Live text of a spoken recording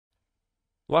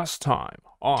Last time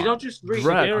Did I on just read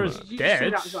Dragma's Did you just say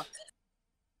dead. that as well?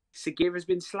 Sagira's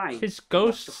been slain. His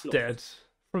ghost's dead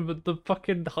from the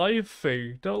fucking hive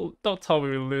thing. Don't tell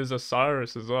me we lose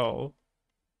Osiris as well.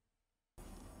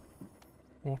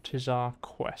 What is our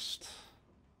quest?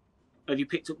 Have you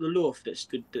picked up the loaf that's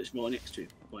right next to him,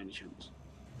 by any chance?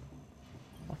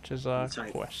 What is our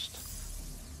quest?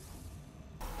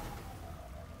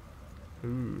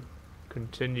 Ooh,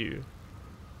 continue.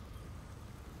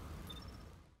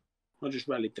 I just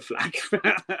rallied the flag.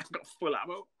 Got full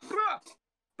ammo.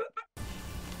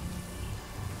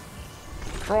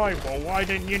 Tribal, why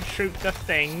didn't you shoot the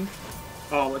thing?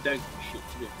 Oh, I don't shoot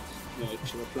to be honest. No, it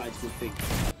should reply to the thing.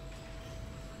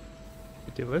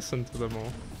 Did you listen to them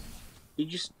all? You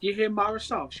hear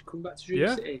Marasov? She come back to Dream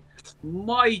Yeah. City.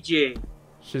 My G.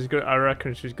 I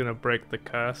reckon she's gonna break the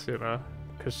curse, you know,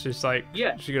 because she's like,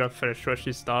 she's gonna finish what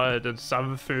she started, and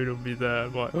some food will be there.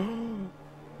 I'm like,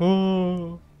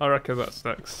 oh, I reckon that's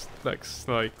next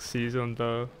like season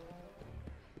though.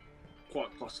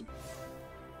 Quite possible.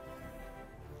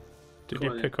 Did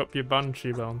you pick up your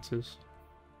Banshee bounties?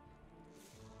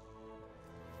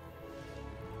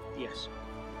 Yes.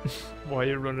 Why are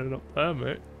you running up there,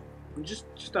 mate? I'm just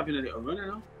having a little run, you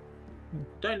know.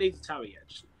 Don't leave the tower yet.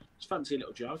 Just fancy a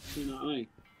little jog. You know what I mean?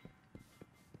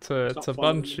 It's a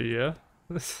Banshee, yeah.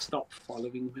 Stop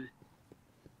following me.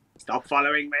 Stop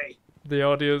following me. The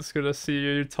audience gonna see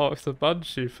you talk to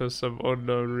Banshee for some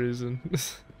unknown reason.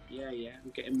 Yeah,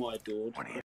 I'm getting more adored.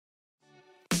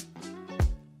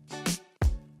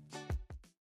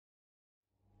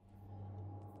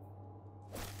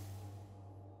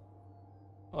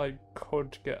 I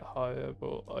could get higher,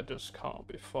 but I just can't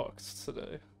be fucked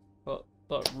today.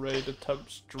 That raid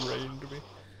attempt's drained me.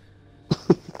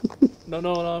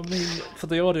 No, I mean for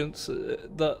the audience,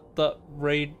 that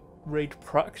raid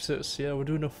practice. Yeah, we're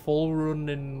doing a full run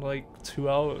in like 2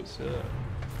 hours. Yeah.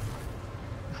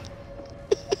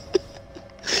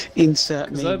 Insert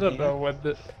me. Because I don't know when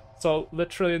the. So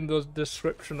literally in the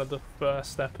description of the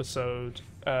first episode,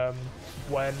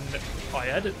 when I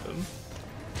edit them,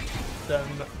 then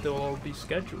they'll all be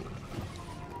scheduled.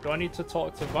 Do I need to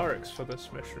talk to Varix for this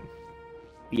mission?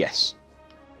 Yes.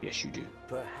 Yes, you do.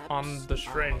 And the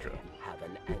stranger?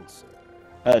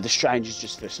 The stranger's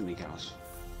just for something else.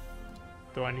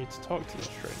 Do I need to talk to the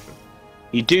stranger?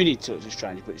 You do need to talk to the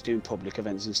stranger, but it's doing public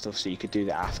events and stuff, so you could do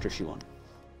that after if you want.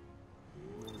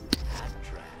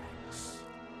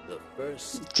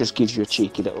 Just gives you a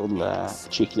cheeky little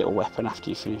weapon after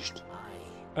you're finished.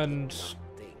 And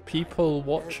people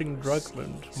watching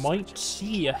Dragman might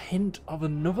see a hint of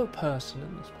another person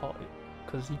in this party,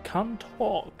 because he can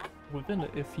talk within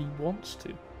it if he wants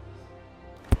to.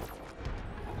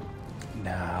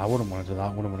 Nah, I wouldn't want to do that. I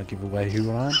wouldn't want to give away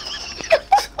who I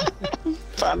am.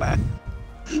 Banner.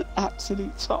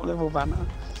 Absolute top level banner.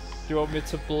 Do you want me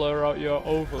to blur out your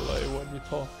overlay when you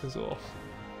talk as well?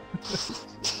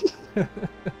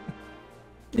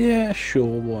 Yeah,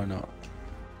 sure, why not?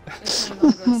 It's no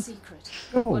longer a secret.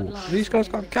 Oh, these guys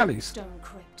got galleys.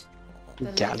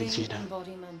 Galleys, you know.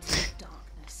 Embodiment of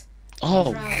darkness.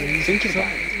 Oh, think of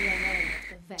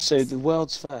that. So the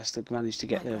world's first that managed to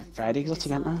get the Red Eagle to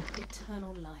get there.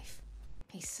 Eternal life.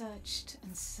 He searched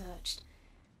and searched,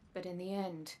 but in the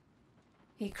end,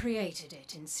 he created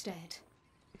it instead.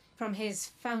 From his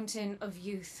fountain of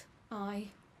youth,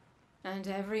 I and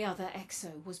every other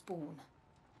Exo was born.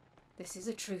 This is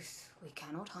a truth we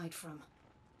cannot hide from.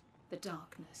 The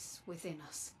darkness within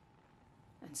us.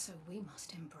 And so we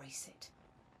must embrace it.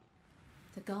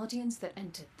 The Guardians that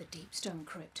entered the Deep Stone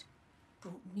Crypt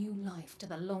brought new life to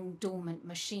the long-dormant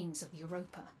machines of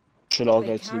Europa. Shall I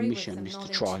go to the mission, Mr.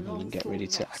 Tribal, and get ready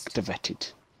to activate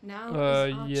it?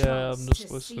 Yeah, I'm just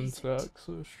listening to that,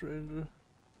 so stranger.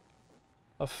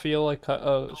 I feel like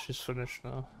oh, she's finished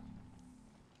now.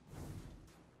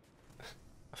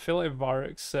 I feel like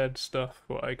Varix said stuff,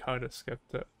 but I kind of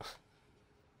skipped it.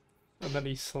 And then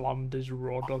he slammed his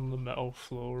rod on the metal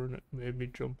floor and it made me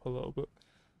jump a little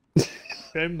bit.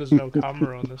 Shame there's no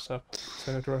camera on this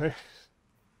episode, right?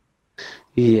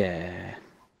 Yeah.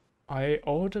 I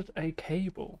ordered a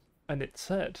cable and it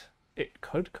said it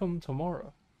could come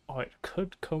tomorrow or it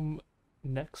could come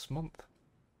next month.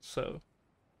 So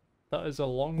that is a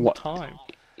long time.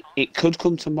 It could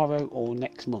come tomorrow or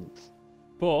next month.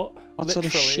 But what literally,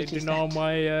 sort of shit you know,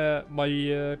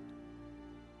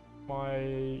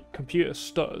 my computer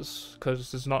stutters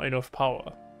because there's not enough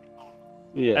power.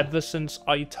 Yeah. Ever since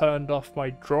I turned off my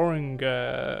drawing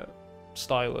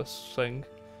stylus thing,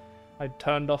 I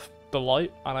turned off the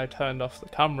light and I turned off the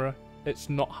camera. It's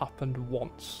not happened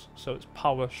once, so it's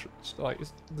power.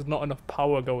 There's not enough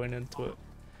power going into it.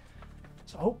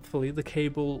 So hopefully the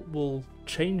cable will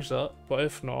change that, but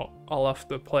if not, I'll have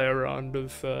to play around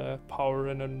with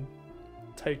powering and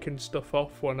taking stuff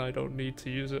off when I don't need to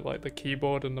use it, like the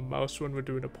keyboard and the mouse when we're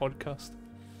doing a podcast.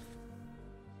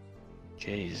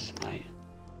 Jesus, mate.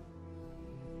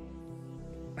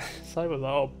 It's like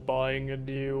without buying a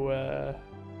new, I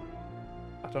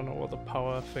don't know what the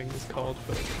power thing is called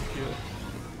for the computer.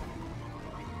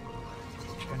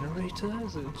 Generator?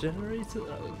 Is it a generator?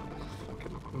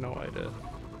 Fucking no idea.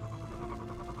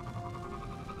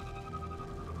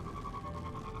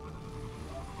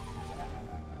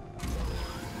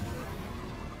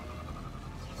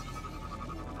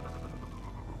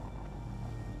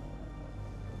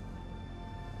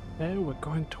 Now we're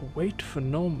going to wait for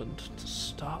Normand to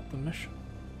start the mission.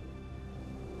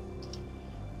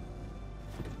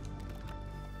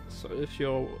 So if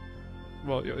you're,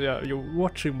 well, you're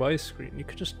watching my screen, you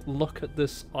could just look at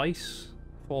this ice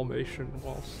formation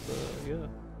whilst,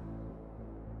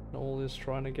 Noel is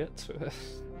trying to get to it.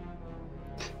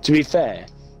 To be fair,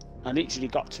 I literally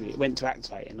got to it, went to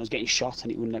activate it, and I was getting shot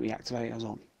and it wouldn't let me activate it. I was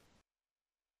on.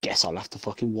 Guess I'll have to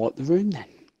fucking wipe the room then.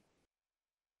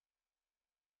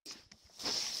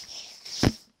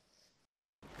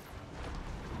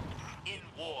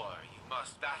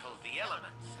 Battle the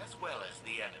elements as well as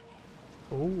the enemy.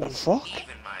 Oh, the fuck?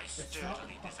 Even my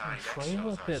sturdily designed trail exos a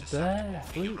are bit susceptible there,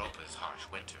 to look. Europa's harsh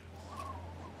winter.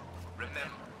 Remember.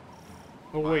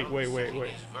 Oh wait.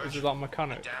 Is it that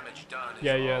mechanic?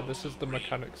 Yeah, this is the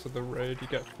mechanics of the raid. You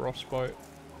get frostbite.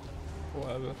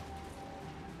 Whatever.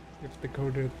 You have to go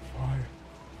near the fire.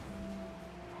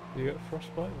 Do you get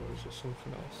frostbite or is it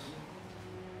something else?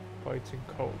 Biting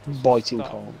cold. Biting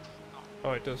cold.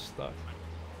 Oh, it does that.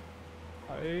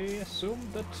 I assume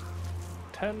that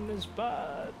 10 is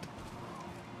bad.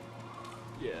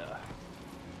 Yeah.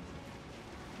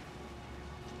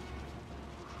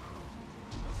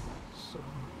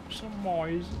 Some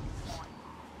noise.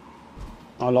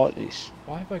 I like this.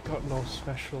 Why have I got no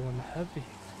special and heavy?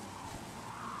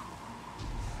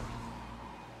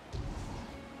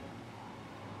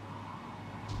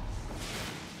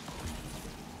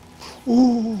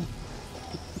 Ooh.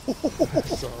 I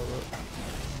saw that.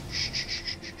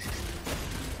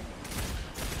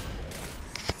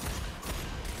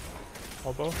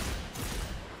 Hobo. Nice.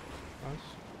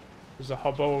 There's a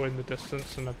hobo in the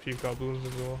distance and a few goblins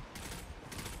as well.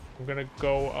 I'm gonna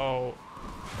go out.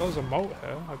 Oh, there's a moat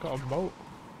here. I got a moat.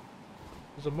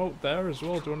 There's a moat there as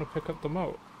well. Do you want to pick up the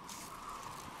moat?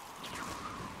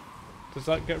 Does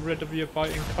that get rid of your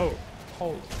biting coat?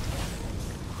 Hold.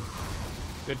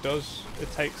 It does.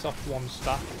 It takes off one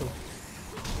stack of.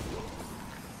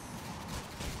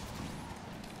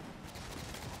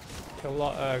 Kill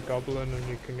that goblin and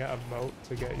you can get a moat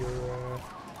to get your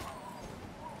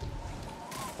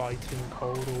biting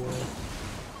cold away.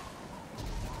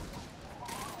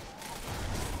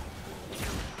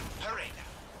 Hurry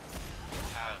now. You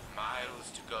have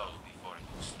miles to go before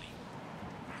you sleep.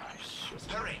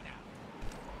 Hurry now.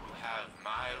 You have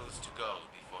miles to go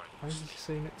before Why you have you sleep.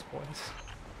 seen it twice?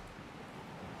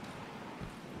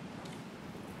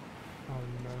 Oh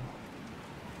no.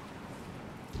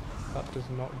 That does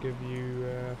not give you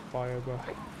fire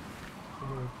back. I'm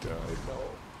gonna die, no.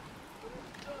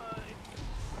 Die.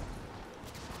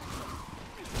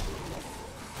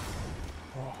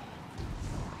 Oh.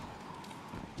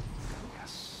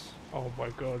 Yes. Oh my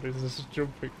god, is this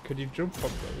jumping? Can you jump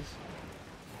on those?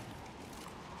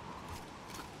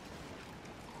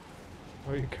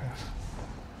 Oh, you can.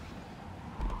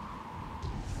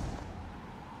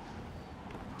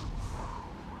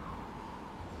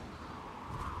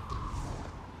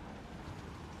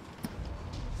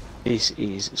 This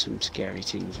is some scary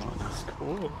things right now. That's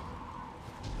cool.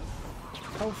 Look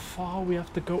how far we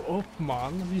have to go up,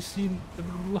 man. Have you seen? Have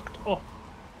you looked up?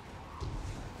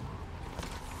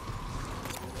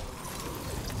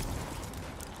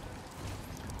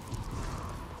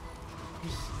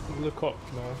 Just look up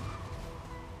now.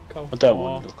 Look how I don't far.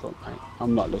 want to look up, mate.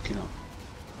 I'm not looking up.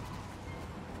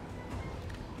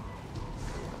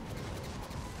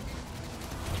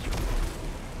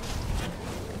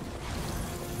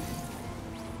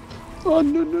 Oh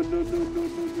no. Oh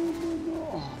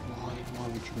why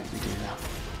would you make me do that?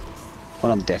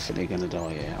 Well, I'm definitely gonna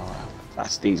die here. Oh,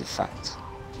 these are facts.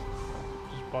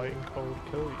 Just biting cold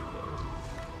kill you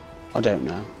though. I don't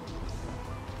know.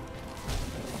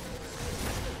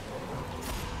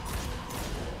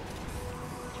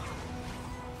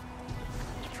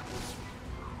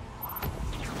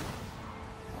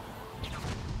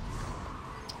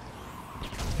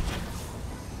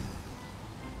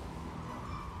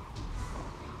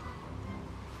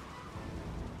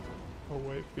 I'll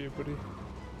wait for you, buddy.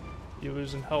 You're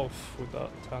losing health with that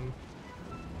 10.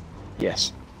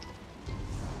 Yes.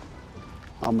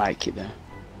 I'll make it there.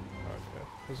 Okay,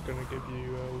 I was gonna give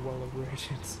you a well of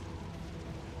radiance.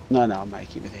 No, I'll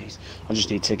make it with these. I just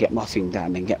need to get my thing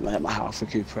down and get my health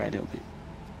recuperate a little bit.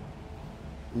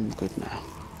 I'm good now.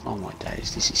 Oh my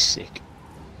days, this is sick.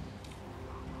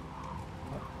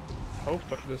 I hope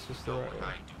that this is the Know right what way.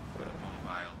 I do for a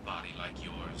mobile body like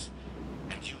yours,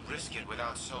 and you risk it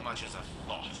without so much as a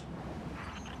thought.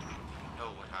 You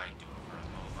know what I do for a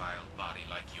mobile body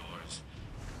like yours,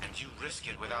 and you risk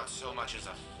it without so much as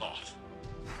a thought.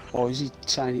 Why is he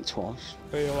saying it twice?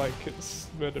 I feel like it's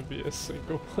meant to be a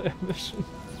single player mission.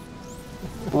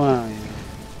 Wow, yeah.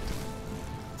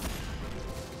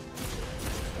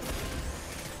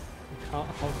 You can't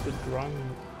have the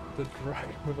drag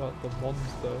without the mons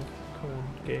though. Come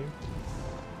on, game.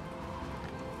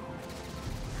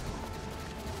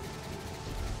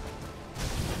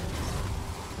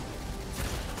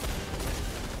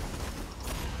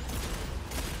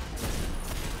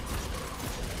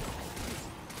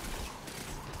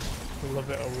 I love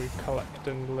it, are we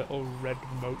collecting little red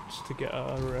motes to get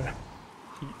our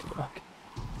heat back?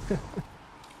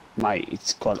 Mate,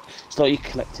 it's like you're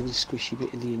collecting a squishy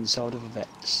bit in the inside of a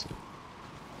Vex.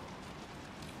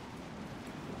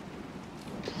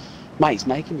 Mate, it's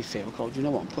making me feel cold. You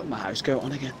know what? I'm putting my house coat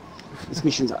on again. This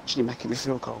mission's actually making me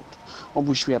feel cold. I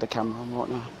wish we had a camera on right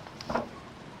now.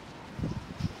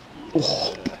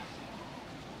 Oh,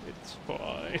 It's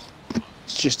fine.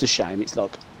 it's just a shame. It's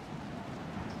like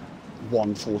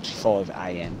 1:45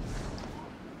 AM.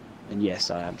 And yes,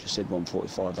 I have just said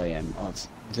 1:45 AM of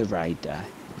the raid day.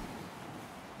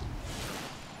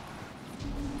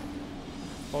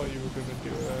 Thought you were gonna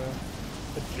do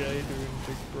a J doing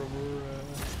Big Brother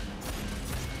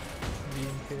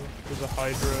meme here. There's a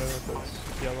Hydra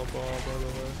that's yellow bar, by the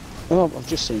way. Oh, I've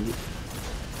just seen it.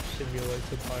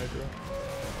 Simulated Hydra.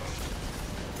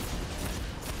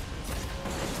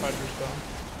 Hydra's down.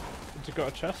 Has it got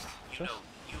a chest? You know,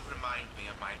 you remind me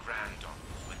of my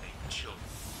granddaughters when they were children.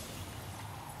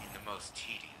 In the most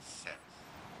tedious sense.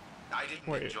 I didn't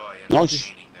Wait, enjoy Nice.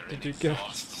 entertaining their Did you get?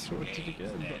 inexhaustible What did you get?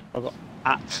 games then. I got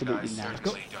absolutely And I nailed. I've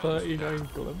got 39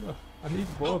 glimmer. I need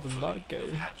more than that Hopefully you've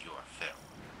game. had your fill.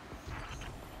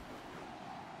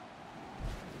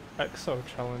 Exo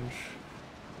challenge.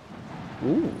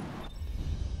 Ooh.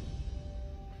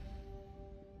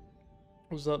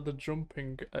 Was that the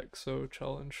jumping Exo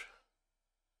challenge?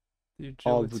 The I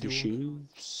agility would one? assume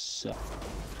so.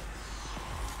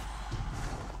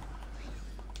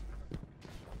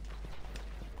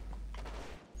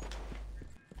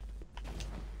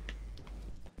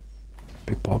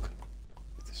 Big bog.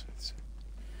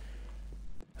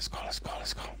 Let's go, let's go,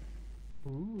 let's go.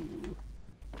 Ooh.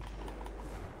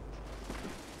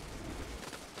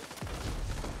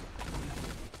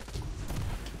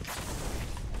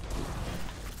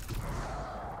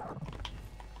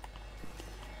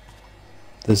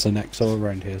 There's an XO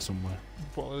around here somewhere.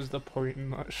 What is the point in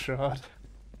that shard?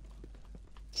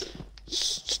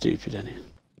 Stupid, isn't it?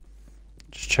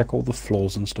 Just check all the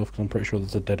floors and stuff, because I'm pretty sure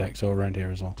there's a dead XO around here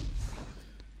as well.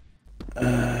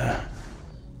 Oh,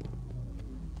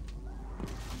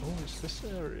 it's this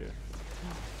area.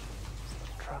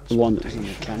 The one that was in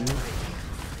the camera.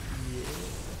 Yeah.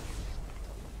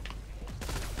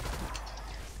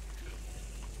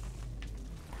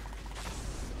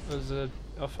 There's a...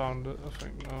 I found it, I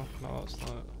think. No, that's not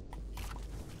it.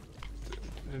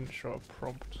 It didn't show a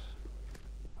prompt.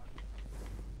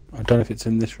 I don't know if it's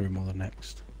in this room or the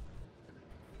next.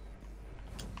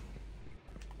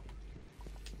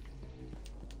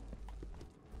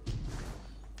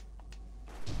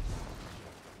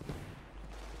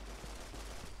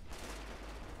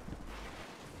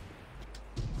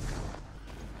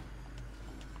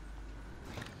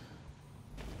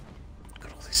 Look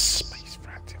at all this space for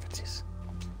activities.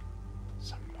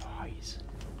 Some noise.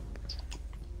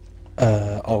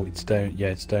 Oh, it's down. Yeah,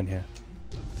 it's down here.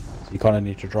 So you kind of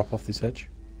need to drop off this edge.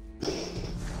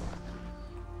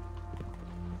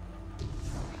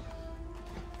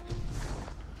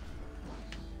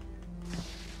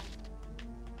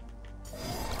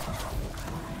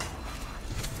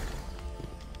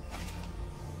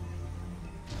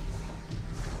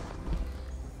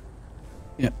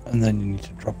 Yeah, and then you need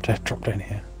to drop down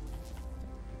here.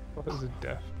 What is a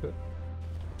death bit?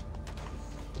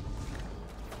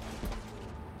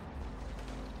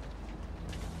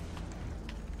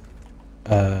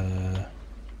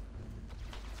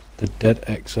 The dead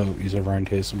EXO is around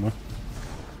here somewhere.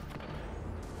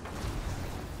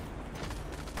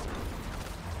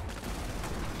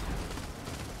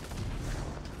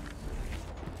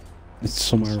 It's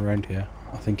somewhere around here.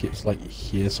 I think it's like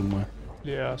here somewhere.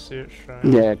 Yeah, I see it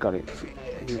shining. Yeah, got it.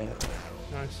 Yeah.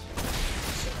 Nice.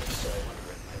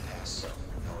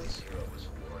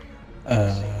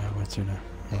 Where to now?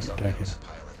 Right, down here.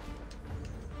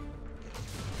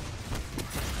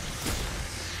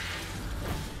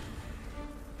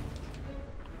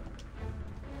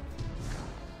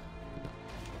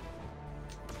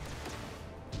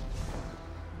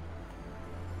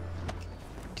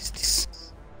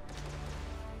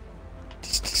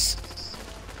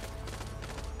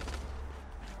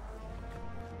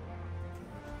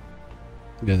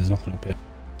 Yeah, there's nothing up here.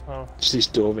 Oh, It's this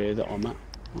door here that I'm at.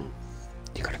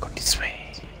 You gotta go this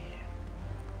way.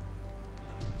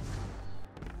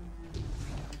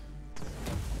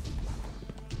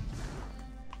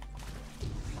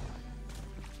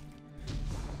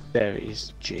 There it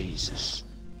is. Jesus.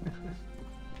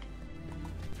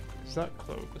 is that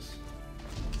Clovis?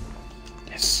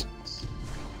 Yes.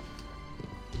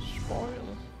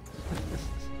 Spoiler.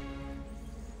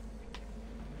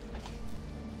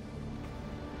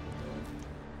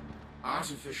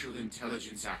 Artificial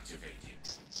intelligence activated.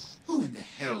 Who in the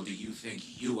hell do you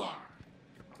think you are?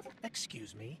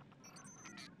 Excuse me?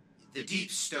 The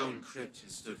deep stone crypt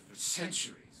has stood for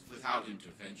centuries without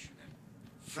intervention, and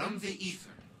from the ether,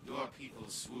 your people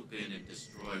swoop in and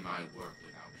destroy my work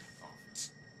without thought.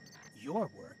 Your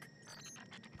work?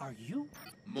 Are you?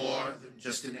 More than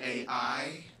just an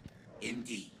AI?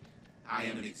 Indeed. I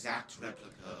am an exact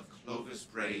replica of Clovis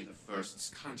Bray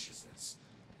I's consciousness.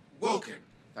 Woken,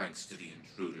 thanks to the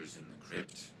intruders in the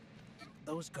crypt.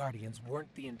 Those guardians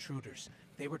weren't the intruders.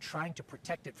 They were trying to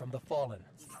protect it from the Fallen.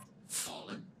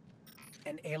 Fallen?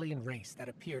 An alien race that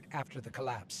appeared after the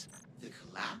collapse. The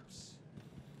collapse?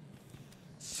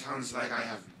 Sounds like I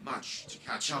have much to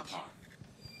catch up on.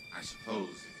 I suppose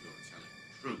if you're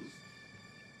telling the truth,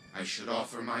 I should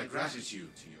offer my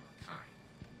gratitude to your kind.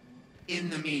 In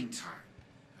the meantime,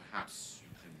 perhaps you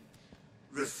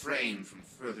can refrain from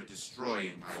further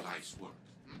destroying my life's work.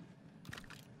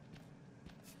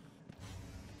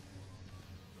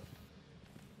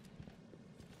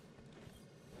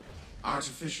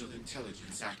 Artificial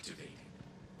intelligence activated.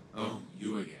 Oh,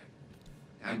 you again.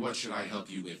 And what should I help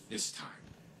you with this time?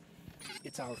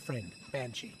 It's our friend,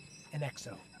 Banshee, an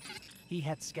exo. He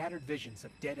had scattered visions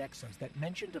of dead exos that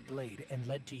mentioned a blade and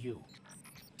led to you.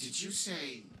 Did you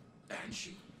say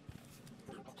Banshee?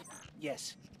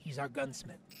 Yes, he's our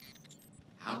gunsmith.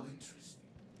 How interesting.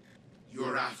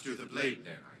 You're after the blade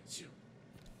then, I assume.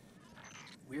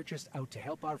 We're just out to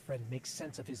help our friend make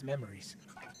sense of his memories.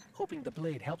 Hoping the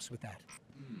blade helps with that.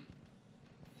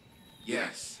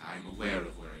 Yes, I'm aware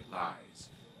of where it lies.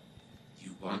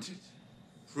 You want it?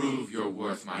 Prove you're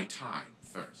worth my time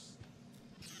first.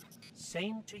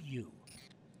 Same to you.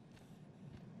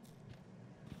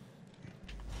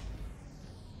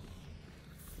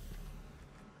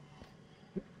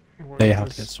 What They is have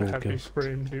to this get sword heavy kills.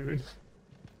 frame doing?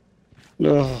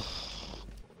 Ugh.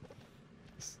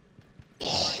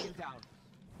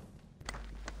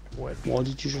 What? Why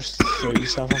did you just throw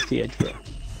yourself off the edge, bro?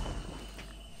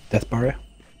 Death barrier.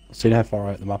 See how far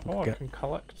out the map I Oh, can I get. can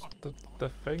collect the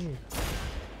thing.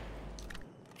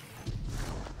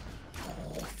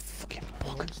 Fucking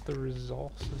What's the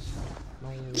resources? No,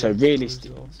 So what's the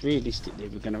resources? realistically,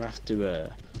 we're gonna have to.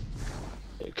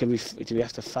 Do we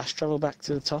have to fast travel back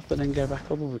to the top and then go back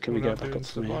up, or can we We're go not back doing up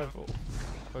from here? survival.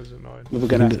 Or is it not? We're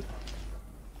gonna.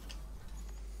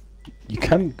 You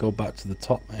can go back to the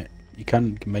top, mate. You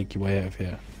can make your way out of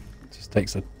here. It just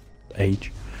takes an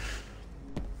age.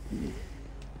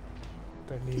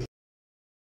 They need.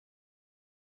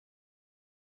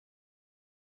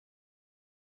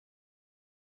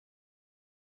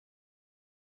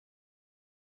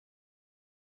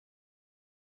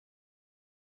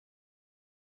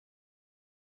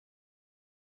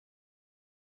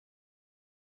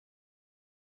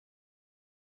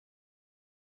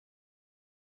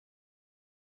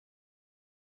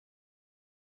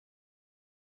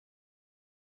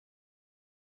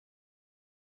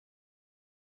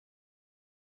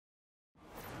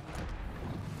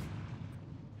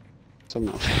 I'm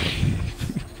not.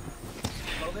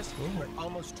 Clovis, we're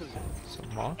almost to you. It's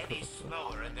a marker. Any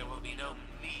slower and there will be no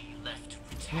me left to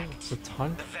protect. It's a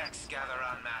tank. The Vex gather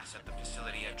en masse at the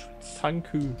facility entrance.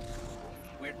 Tanku.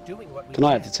 We're doing what we Can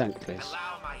I have the tank, please?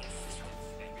 Allow my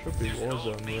assistance. Should be There's an old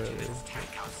Warzone, really. maintenance tank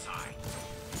outside.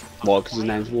 Why? Because his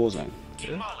name's Warzone.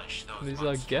 Demolish those These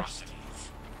are guests. monstrosities.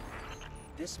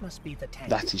 This must be the tank.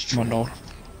 That is true. Well, no,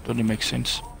 doesn't make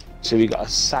sense. So we got to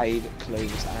save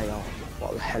Clovis AR.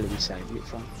 What the hell are we saving it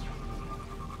from?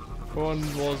 Go on,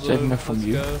 Warzone. Saving it from let's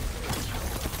you. go.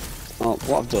 Oh,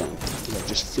 what I've done is I've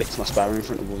just flicked my sparrow in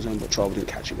front of Warzone, but Tribal didn't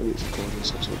catch it when it was recording,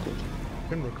 so it's all good. You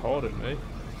can record it, mate.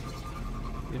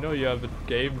 You know you have a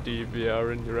game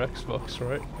DVR in your Xbox,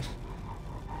 right?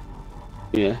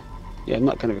 Yeah. Yeah, I'm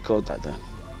not going to record that though.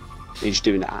 You're just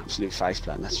doing an absolute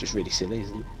faceplant. That's just really silly,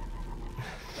 isn't it?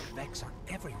 The Vex are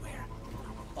everywhere.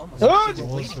 Almost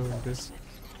Warzone, dude.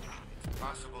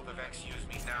 Possible the Vex use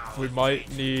me now. We might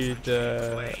need,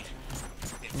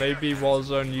 maybe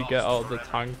Warzone you get out of the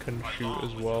tank and shoot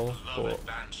as well, but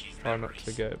try not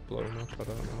to get it blown up, I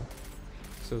don't know.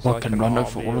 So it's What, like can an run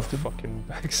over army all of them? fucking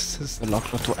Vexes. The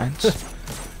lock little ants.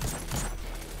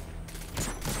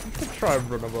 You could try and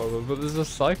run them over, but there's a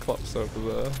Cyclops over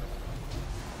there.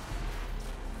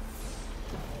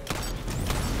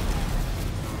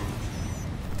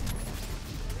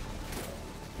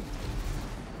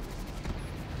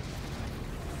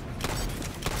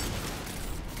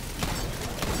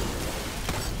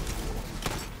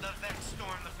 The Vex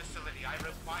stormed the facility. I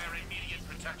require immediate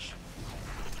protection.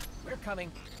 We're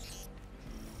coming.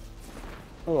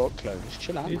 Oh, close.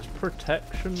 Chill out. Needs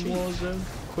protection, Warzone.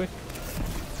 Quick.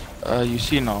 You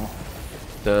see now,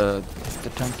 the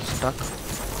tank is stuck.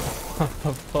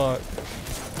 Oh fuck.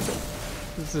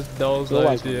 This is Noel's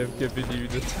Always idea of giving you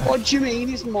the tank. What do you mean?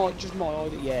 It's just my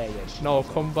idea. Yeah, yeah. Just No,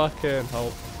 come back here and help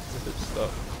if it's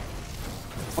stuck.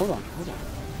 Hold on.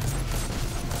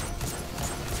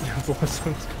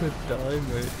 Warzone's gonna die,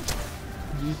 mate.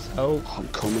 He needs help. I'm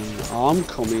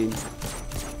coming.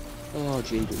 Oh,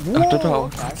 gee. I don't know.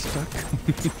 Okay. It's stuck.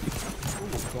 Oh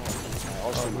my god.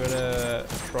 Okay, I'm gonna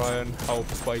try and help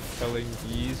by killing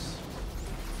these.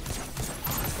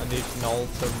 I need Noel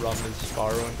to run his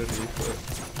sparrow underneath it.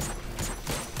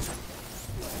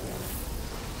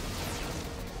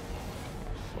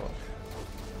 Fuck.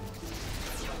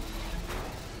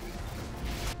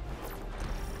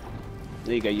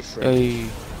 There you go, you're free. Hey,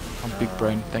 I'm big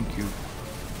brain. Thank you.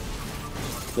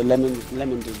 The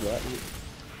lemon does work. Mate.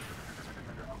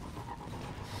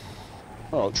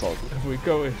 Oh, I'll try. We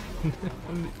go in.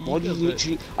 Why did you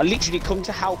literally? I literally come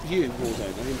to help you, Warzone,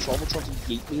 and then Tribal tried to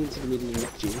yeet me into the middle of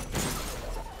next year.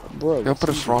 Bro. Go put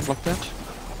a sword like that.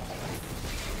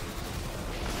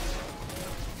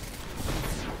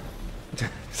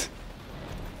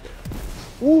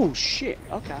 Oh shit.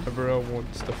 Okay. Everyone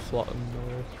wants to flatten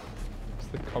Noel. It's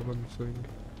the common thing.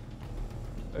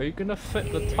 Are you gonna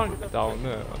fit the tank down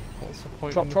there? What's the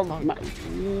point in the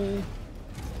tank?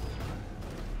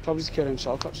 Probably just kill him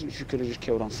Cyclops if you could have just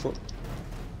killed on foot.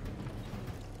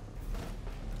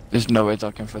 There's no way that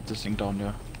I can fit this thing down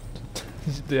there.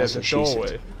 Yeah, That's the what she said.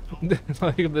 doorway.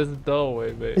 Like this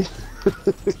doorway, mate. Do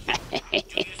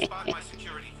you spot my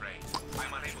security frame?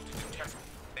 I'm unable to detect them.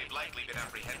 They've likely been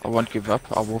apprehended. I won't give up.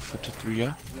 I will fit it through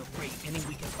here. We'll free any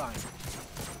we can find.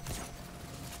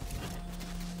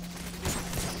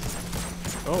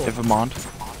 Oh, Never mind.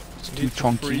 It's too need to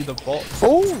free chunky. the bot.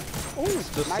 Oh!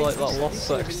 It's just like that lost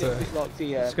sex there.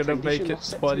 It's gonna make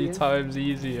it 20 times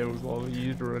easier while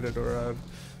he's running around.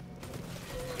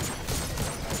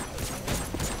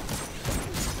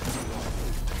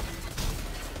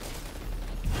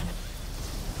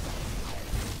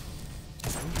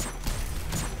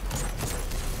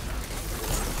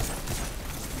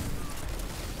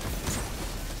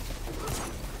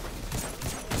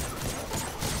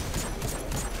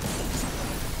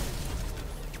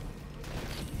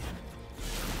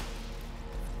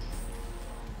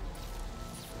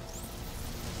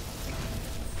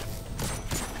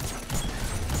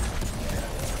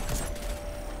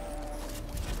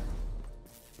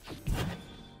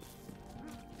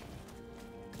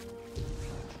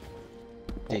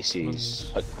 This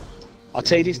is. I'll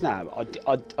tell you this now.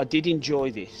 I did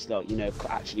enjoy this, like, you know,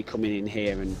 actually coming in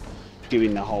here and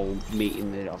doing the whole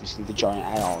meeting. The obviously the giant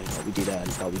AI like we did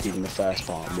like we did in the first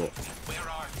part. But Where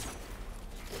are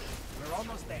you? We're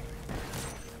almost there.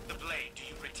 The blade, do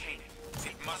you retain it?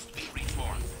 It must be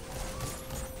reformed.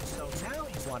 So now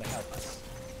you want to help us.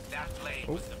 That blade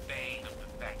was the bane of the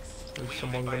Vex. Is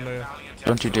someone gonna...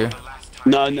 Don't you dare.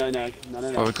 no.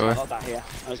 Oh, It's go not like that here.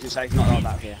 I was gonna say it's not like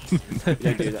that here. We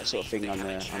don't do that sort of thing on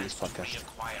this podcast.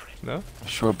 No?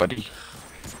 Sure, buddy.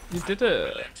 You did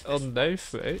it on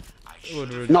Knife, mate.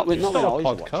 Not when It's I not a was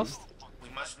podcast. watching. We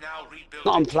must now rebuild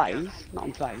Not on it together. plays. Not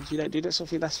on plays. You don't do that sort of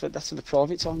thing. That's for the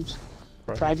private times.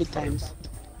 Private times.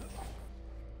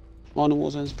 Mine and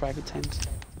Warzone's private times.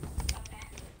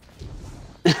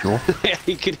 Sure.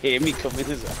 You could hear me coming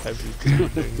as well. Heavy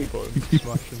thing, button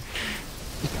smashing.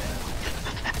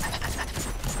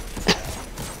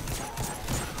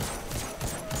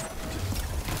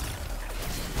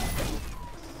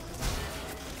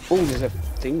 Oh, there's a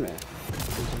thing there.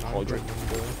 There's an angry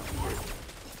number.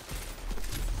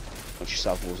 watch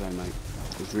yourself, Warzone, mate.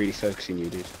 I was really focusing you,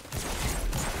 dude.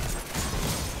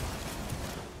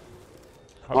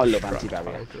 I love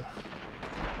anti-barrier.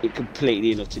 It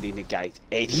completely and utterly negates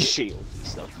any shield.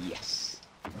 It's like, yes.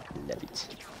 Love it.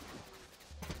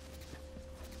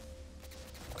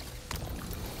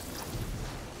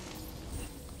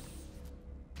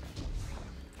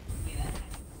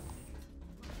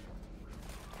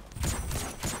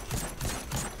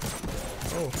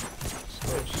 Oh,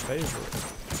 Stove's favourite.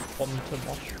 Quantum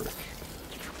ostrich.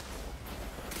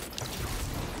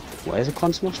 Where's a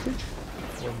quantum ostrich?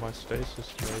 Where my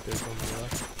stasis made is on the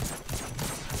left.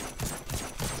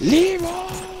 Leroy!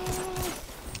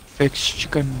 Fix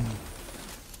chicken.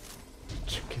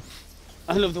 Chicken.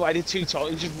 I love the way the two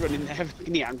titans just running there like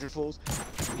Neanderthals.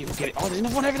 You will get it. Oh, there's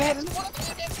another one over there. There's another one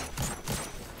over there.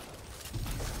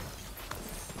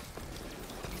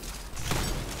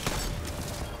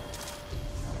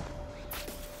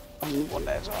 Oh, one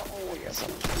there as well. Oh, yes,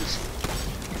 I'm pleased.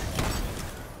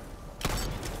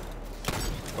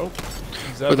 Oh,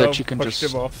 But that Zebo chicken pushed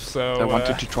just- him off, so I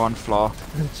wanted to try and fly.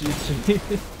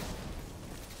 GG.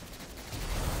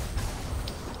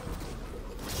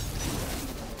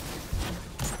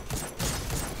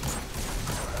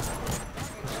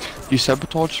 You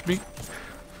sabotaged me?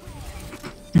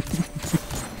 Did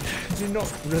you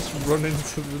not just run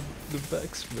into the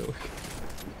Bex milk?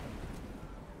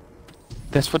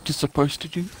 That's what you're supposed to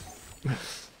do?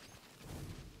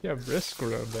 Yeah, risk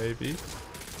row maybe.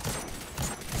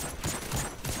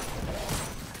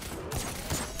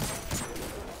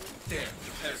 There,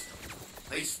 the pedestal.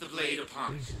 Place the blade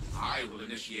upon it. I will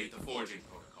initiate the forging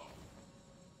protocol.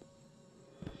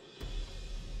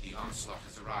 The onslaught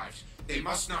has arrived. They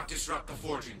must not disrupt the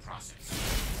forging process.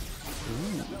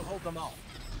 We'll hold them off.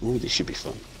 Ooh, this should be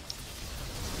fun.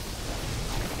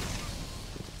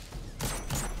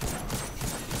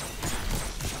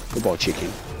 Goodbye,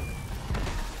 chicken.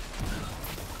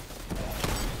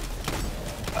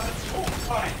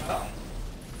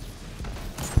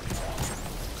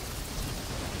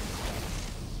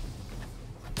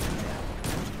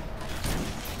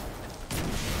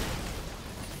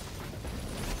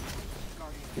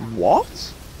 What?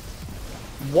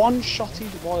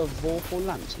 One-shotted by a Vorpal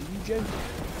Lance? Are you joking?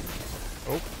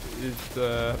 Oh, is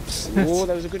the... Oh,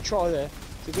 there was a good try there.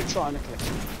 It's a good try in the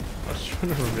collection. I was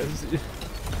trying to res you.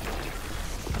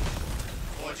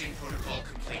 Forging protocol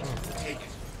complete. Take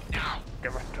it. Now.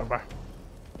 Give it to me.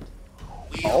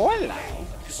 Oh,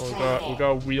 hello. We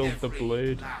gotta wield the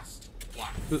blade.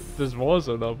 There was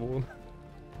another one.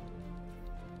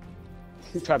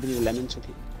 Probably the lemon took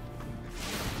it.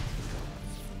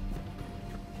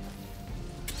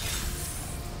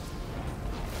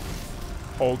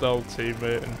 Hold LT,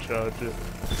 mate, and charge it.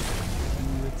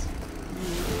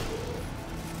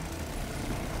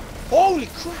 Holy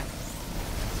crap!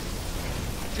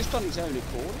 Just on its own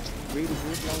accord, it's really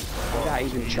good, like, without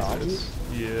even charging it.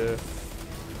 Yeah.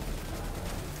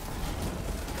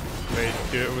 Mate,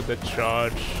 do it with the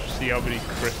charge. See how many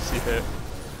crits you hit.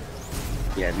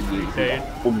 Yeah, but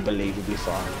you unbelievably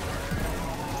far.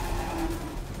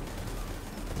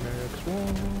 Next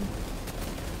one.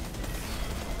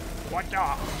 What the?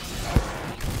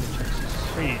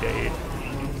 3 days.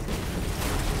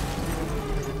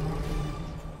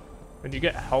 And you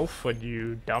get health when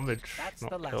you damage, That's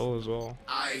not the kill as well.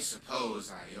 I suppose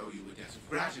I owe you a debt of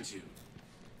gratitude.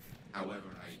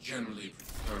 However, I generally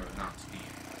prefer not to be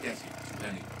indebted to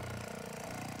anyone.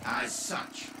 As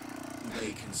such, you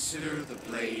may consider the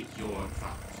blade your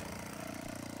property.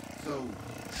 Though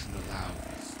you should allow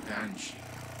this banshee to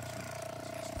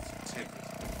test its integrity.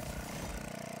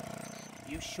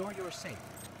 You sure you're safe?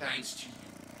 Thanks to you.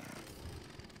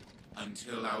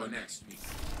 Until our next meeting.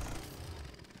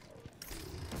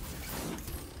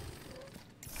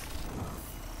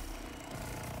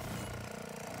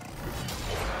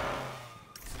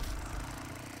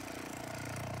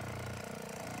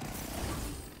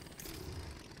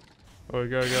 We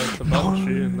gotta go to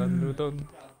Banshee and then we're done.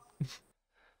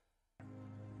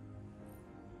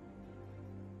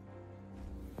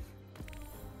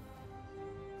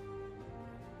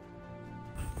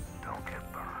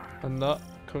 And that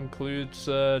concludes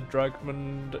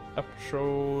Dragman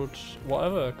episode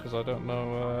whatever, because I don't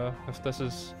know if this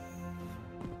is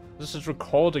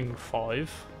recording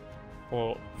 5,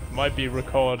 or might be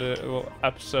recorded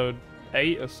episode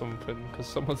 8 or something, because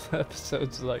some of the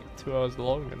episodes are like 2 hours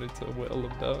long and I need to whittle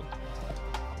them down.